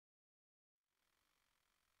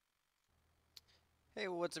Hey,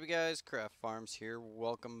 what's up, you guys? Craft Farms here.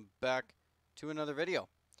 Welcome back to another video.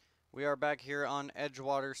 We are back here on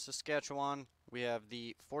Edgewater, Saskatchewan. We have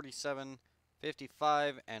the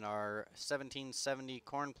 4755 and our 1770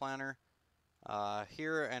 corn planter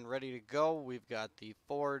here and ready to go. We've got the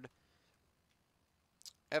Ford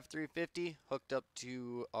F350 hooked up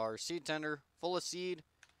to our seed tender, full of seed,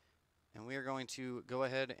 and we are going to go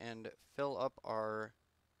ahead and fill up our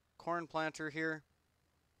corn planter here.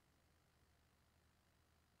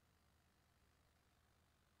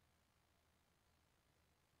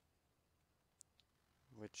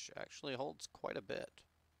 Which actually holds quite a bit.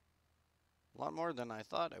 A lot more than I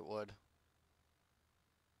thought it would.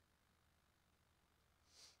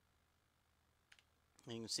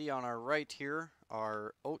 You can see on our right here,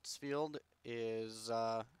 our oats field is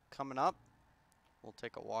coming up. We'll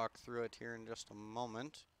take a walk through it here in just a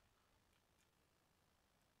moment.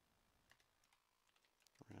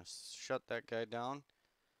 We're going to shut that guy down.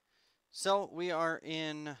 So we are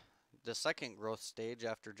in the second growth stage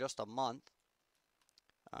after just a month.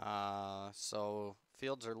 So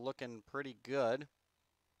fields are looking pretty good.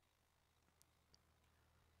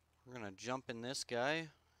 We're going to jump in this guy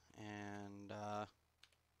and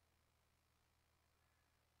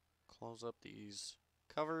close up these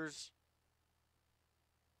covers.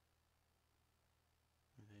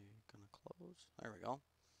 Are they going to close? There we go.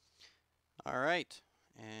 Alright,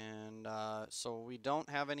 and so we don't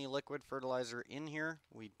have any liquid fertilizer in here.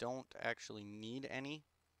 We don't actually need any.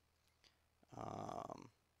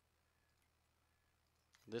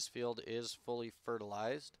 This field is fully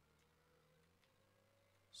fertilized.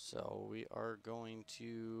 So we are going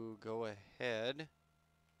to go ahead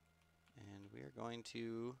and we are going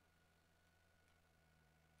to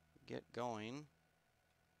get going.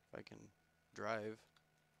 If I can drive.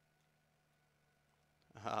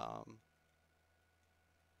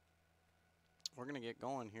 We're going to get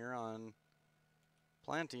going here on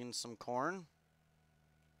planting some corn.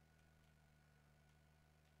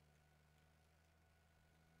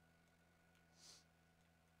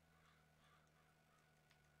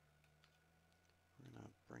 We're going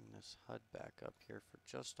to bring this HUD back up here for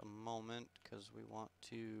just a moment because we want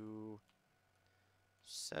to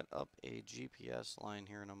set up a GPS line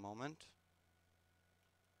here in a moment.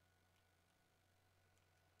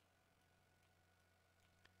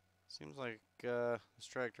 Seems like this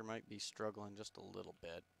tractor might be struggling just a little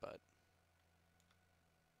bit, but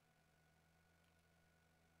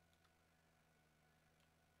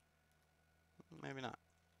maybe not.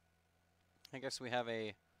 I guess we have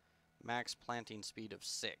a max planting speed of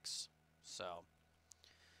 6, so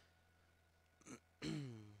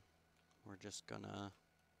we're just gonna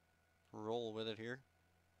roll with it here.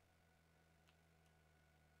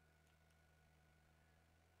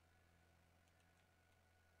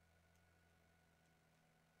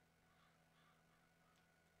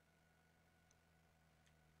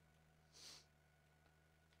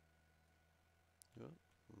 We're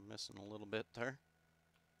missing a little bit there.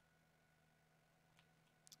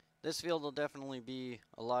 This field will definitely be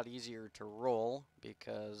a lot easier to roll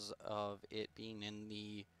because of it being in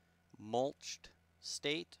the mulched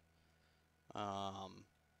state. That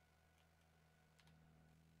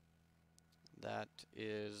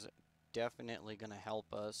is definitely going to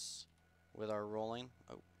help us with our rolling.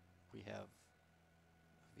 Oh, we have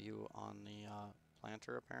a view on the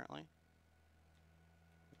planter apparently.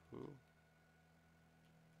 Ooh.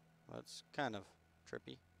 That's kind of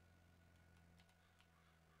trippy.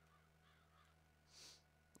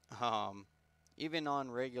 Even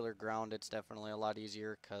on regular ground, it's definitely a lot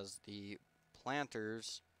easier because the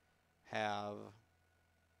planters have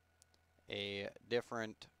a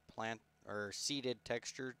different plant or seeded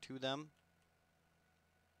texture to them.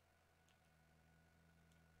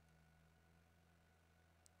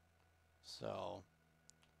 So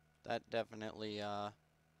that definitely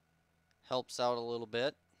helps out a little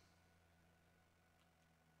bit.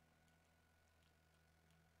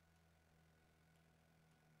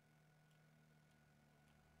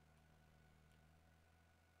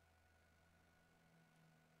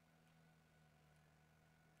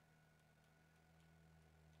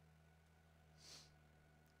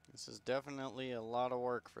 This is definitely a lot of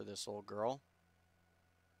work for this old girl.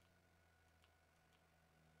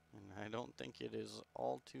 And I don't think it is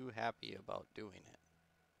all too happy about doing it.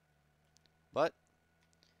 But,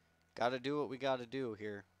 gotta do what we gotta do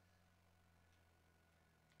here.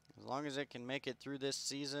 As long as it can make it through this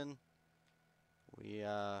season, we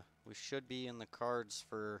should be in the cards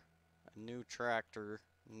for a new tractor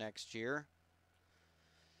next year.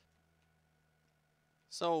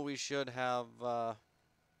 So we should have a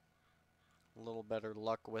little better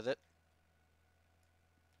luck with it.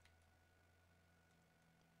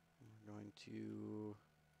 going to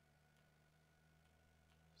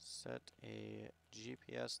set a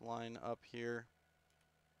GPS line up here.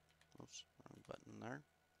 Oops, wrong button there.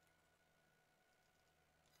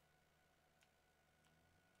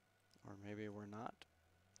 Or maybe we're not.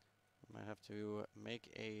 We might have to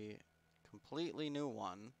make a completely new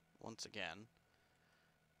one once again.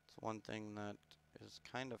 It's one thing that is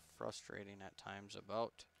kind of frustrating at times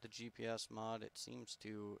about the GPS mod. It seems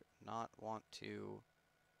to not want to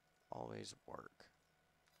always work.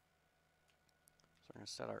 So we're going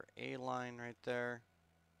to set our A line right there.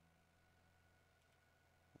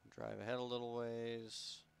 Drive ahead a little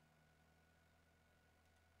ways.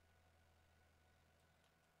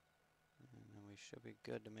 And then we should be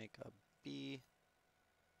good to make a B.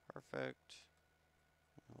 Perfect.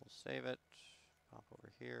 And we'll save it. Pop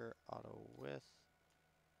over here, auto width.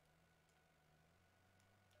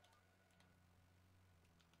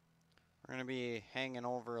 We're going to be hanging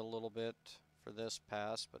over a little bit for this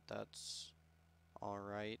pass, but that's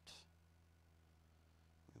alright.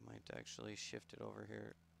 We might actually shift it over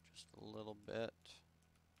here just a little bit.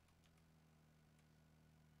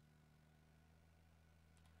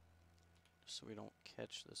 So we don't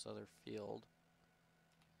catch this other field.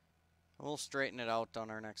 We'll straighten it out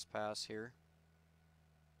on our next pass here.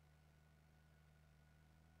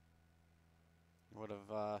 Would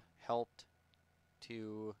have helped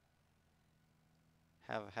to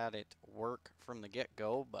have had it work from the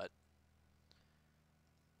get-go, but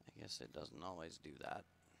I guess it doesn't always do that.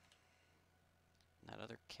 And that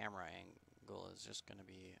other camera angle is just going to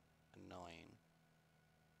be annoying.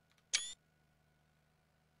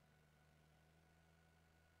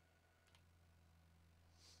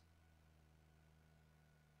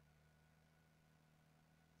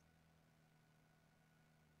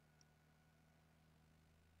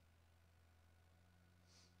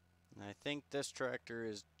 And I think this tractor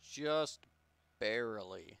is just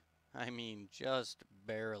barely, I mean just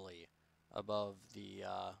barely, above the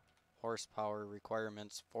horsepower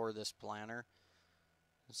requirements for this planter.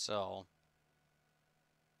 So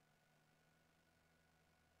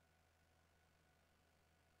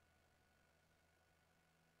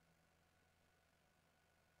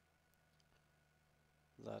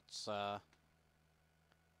that's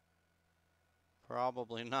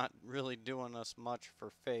probably not really doing us much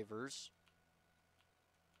for favors.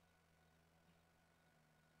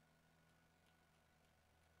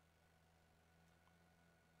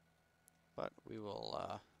 But we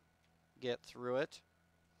will get through it.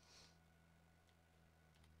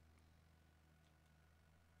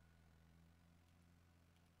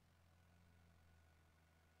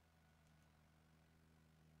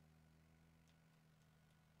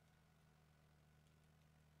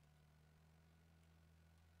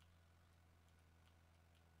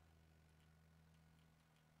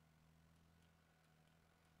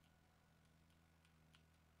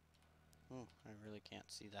 Oh, I really can't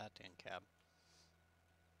see that in cab.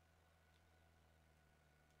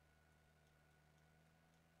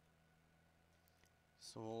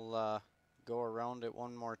 So we'll go around it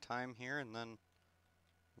one more time here, and then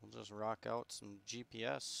we'll just rock out some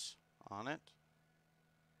GPS on it.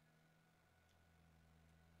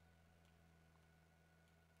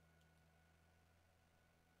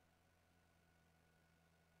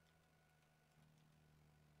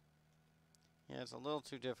 Yeah, it's a little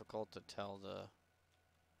too difficult to tell the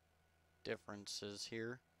differences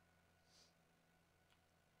here.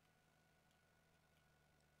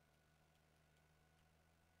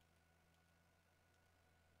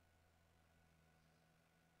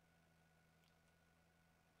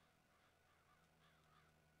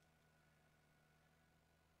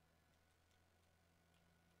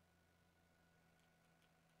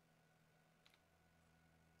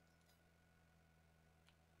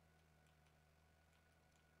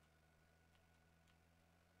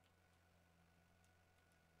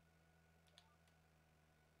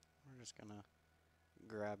 We're just gonna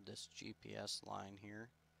grab this GPS line here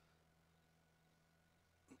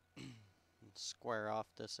and square off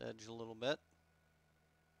this edge a little bit.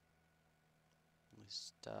 At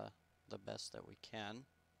least the best that we can.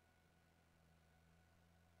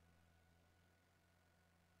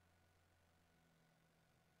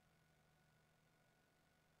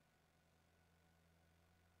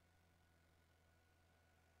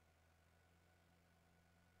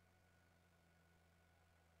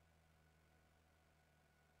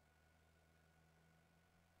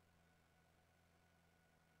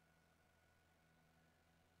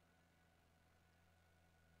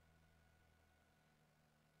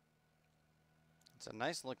 It's a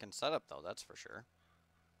nice looking setup though, that's for sure.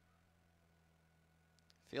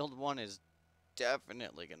 Field 1 is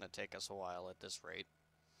definitely going to take us a while at this rate.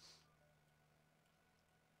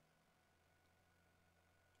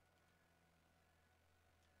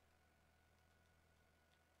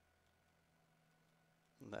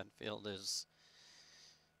 That field is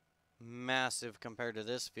massive compared to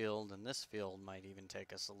this field, and this field might even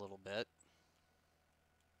take us a little bit.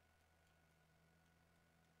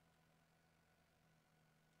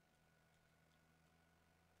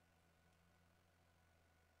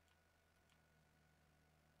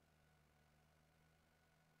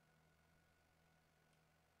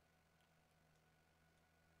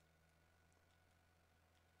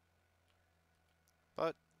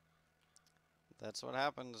 But that's what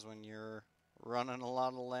happens when you're running a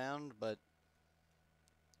lot of land, but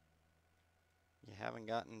you haven't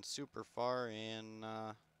gotten super far in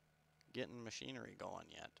getting machinery going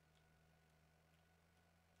yet.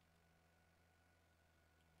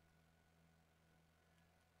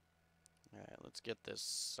 Alright, let's get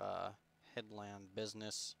this headland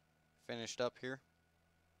business finished up here.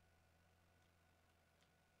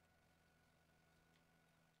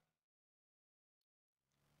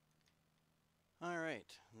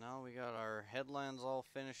 Alright, now we got our headlands all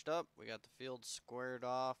finished up. We got the field squared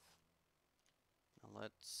off. Now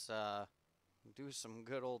let's do some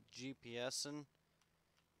good old GPSing.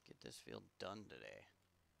 Get this field done today.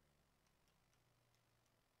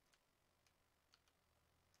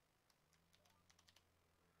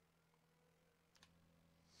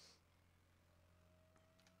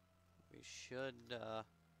 We should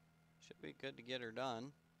be good to get her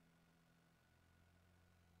done.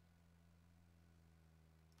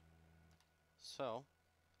 So,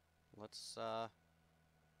 let's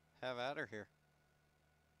have at her here.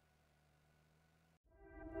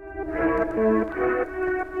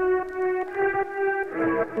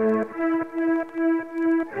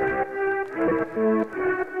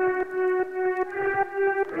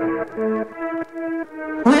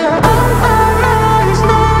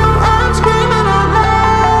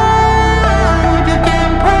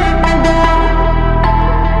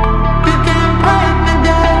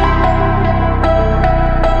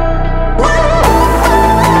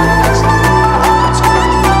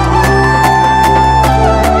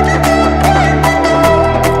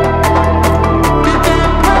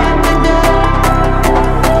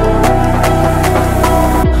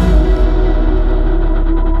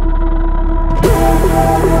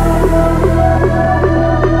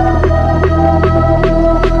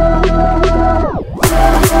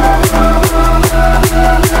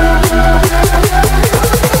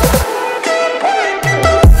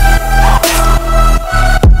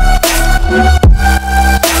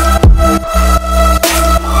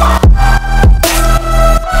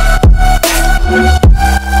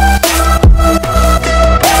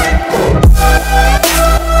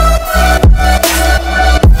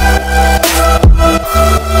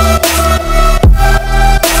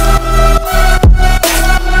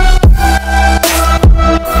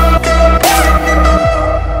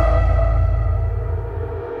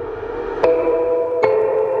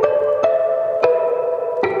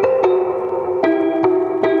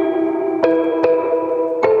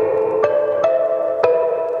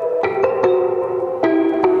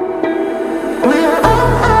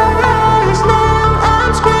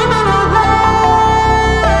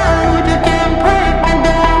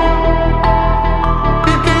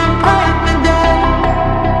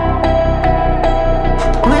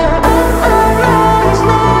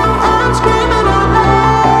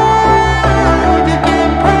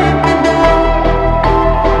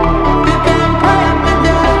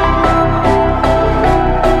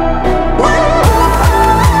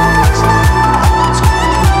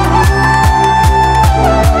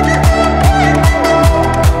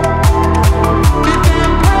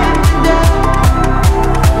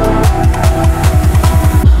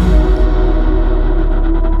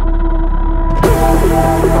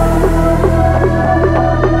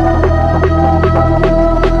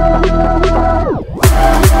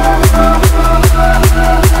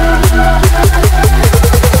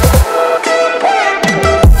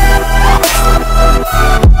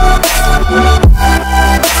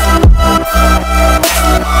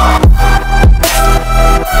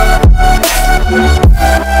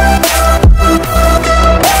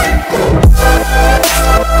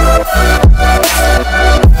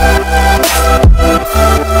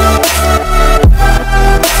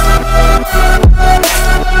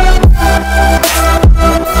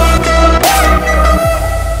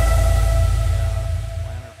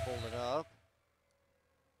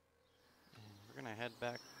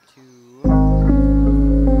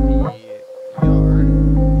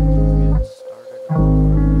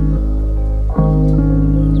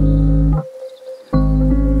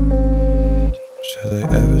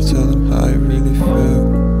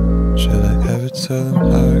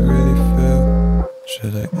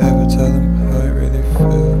 Should I ever tell them how I really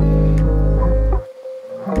feel?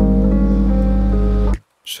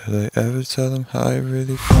 Should I ever tell them how I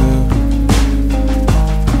really feel?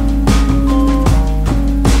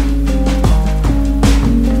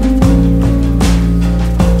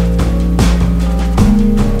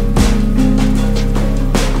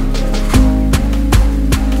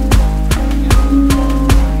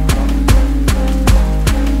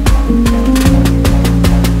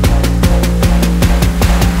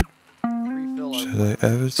 Should I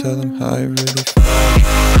ever tell them how I really feel?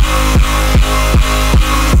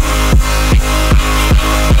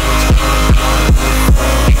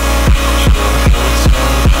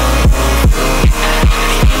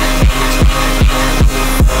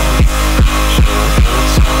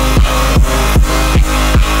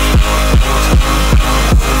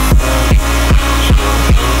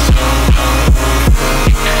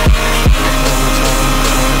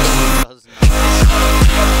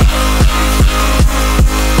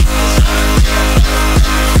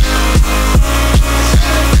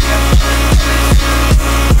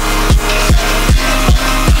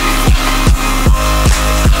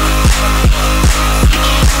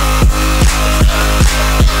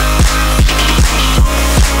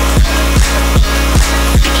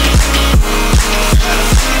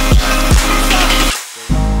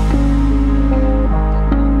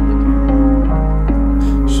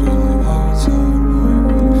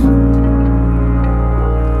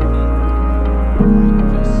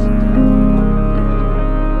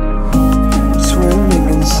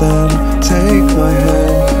 Take my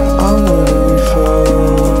hand, I wanna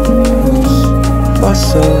refocus. My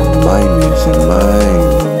soul, my music, my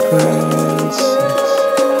regrets.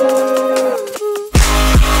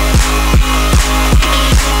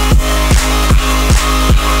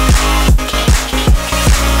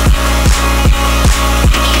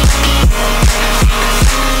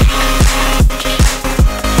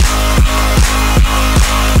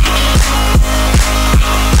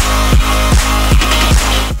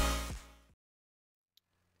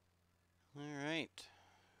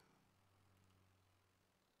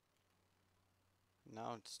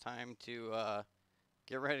 Now it's time to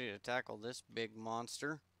get ready to tackle this big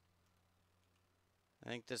monster. I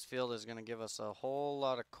think this field is going to give us a whole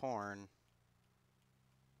lot of corn.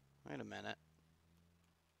 Wait a minute.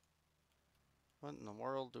 What in the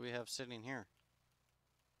world do we have sitting here?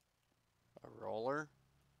 A roller?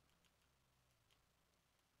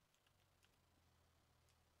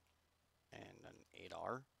 And an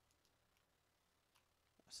 8R?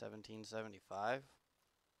 A 1775?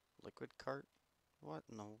 Liquid cart? What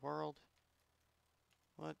in the world?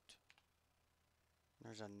 What?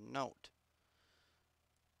 There's a note.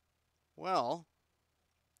 Well,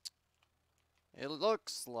 it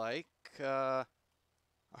looks like our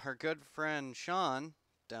good friend Sean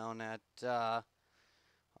down at our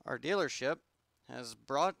dealership has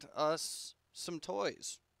brought us some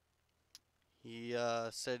toys. He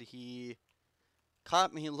said he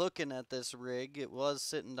caught me looking at this rig. It was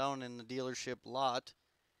sitting down in the dealership lot.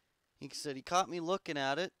 He said he caught me looking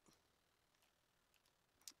at it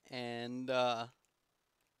and thought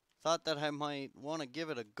that I might want to give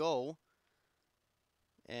it a go.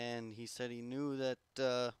 And he said he knew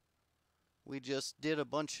that we just did a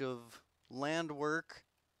bunch of land work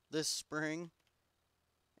this spring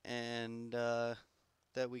and that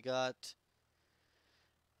we got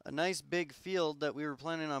a nice big field that we were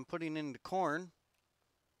planning on putting into corn,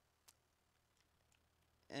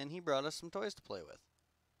 and he brought us some toys to play with.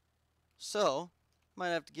 So, might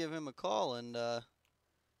have to give him a call and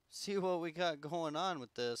see what we got going on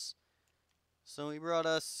with this. So he brought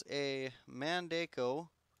us a Mandaco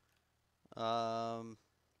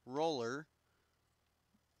roller,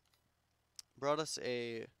 brought us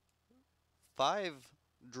a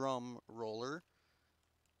 5-drum roller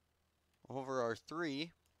over our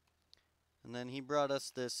 3, and then he brought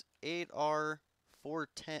us this 8RX,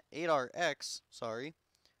 sorry,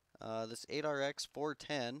 this 8RX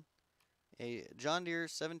 410, a John Deere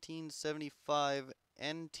 1775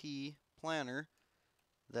 NT planter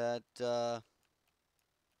that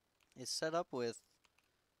is set up with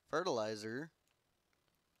fertilizer.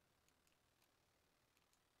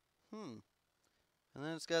 And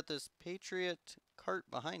then it's got this Patriot cart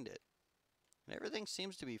behind it. And everything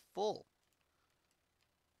seems to be full.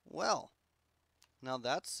 Well, now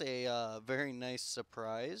that's a very nice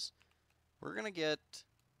surprise. We're going to get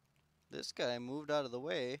this guy moved out of the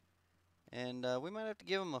way, and we might have to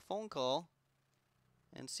give him a phone call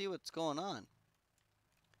and see what's going on.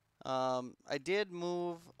 I did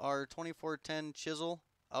move our 2410 chisel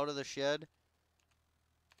out of the shed.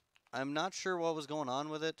 I'm not sure what was going on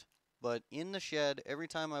with it. but in the shed, every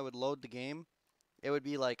time I would load the game, it would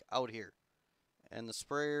be like out here. And the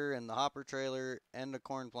sprayer and the hopper trailer and the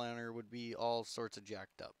corn planter would be all sorts of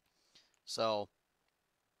jacked up. So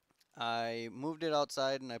I moved it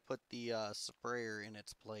outside and I put the sprayer in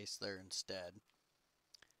its place there instead.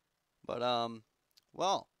 But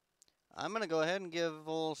well, I'm gonna go ahead and give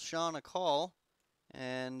old Sean a call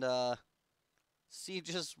and see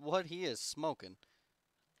just what he is smoking,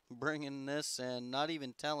 bringing this and not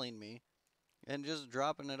even telling me, and just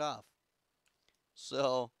dropping it off.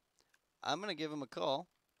 So I'm gonna give him a call,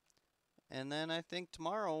 and then I think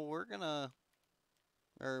tomorrow we're gonna,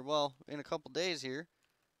 or well, in a couple days here,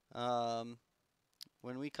 um,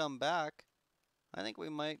 when we come back, I think we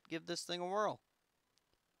might give this thing a whirl.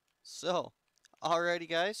 So, alrighty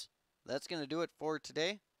guys, that's going to do it for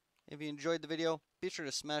today. If you enjoyed the video, be sure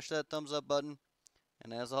to smash that thumbs up button.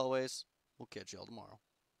 And as always, we'll catch y'all tomorrow.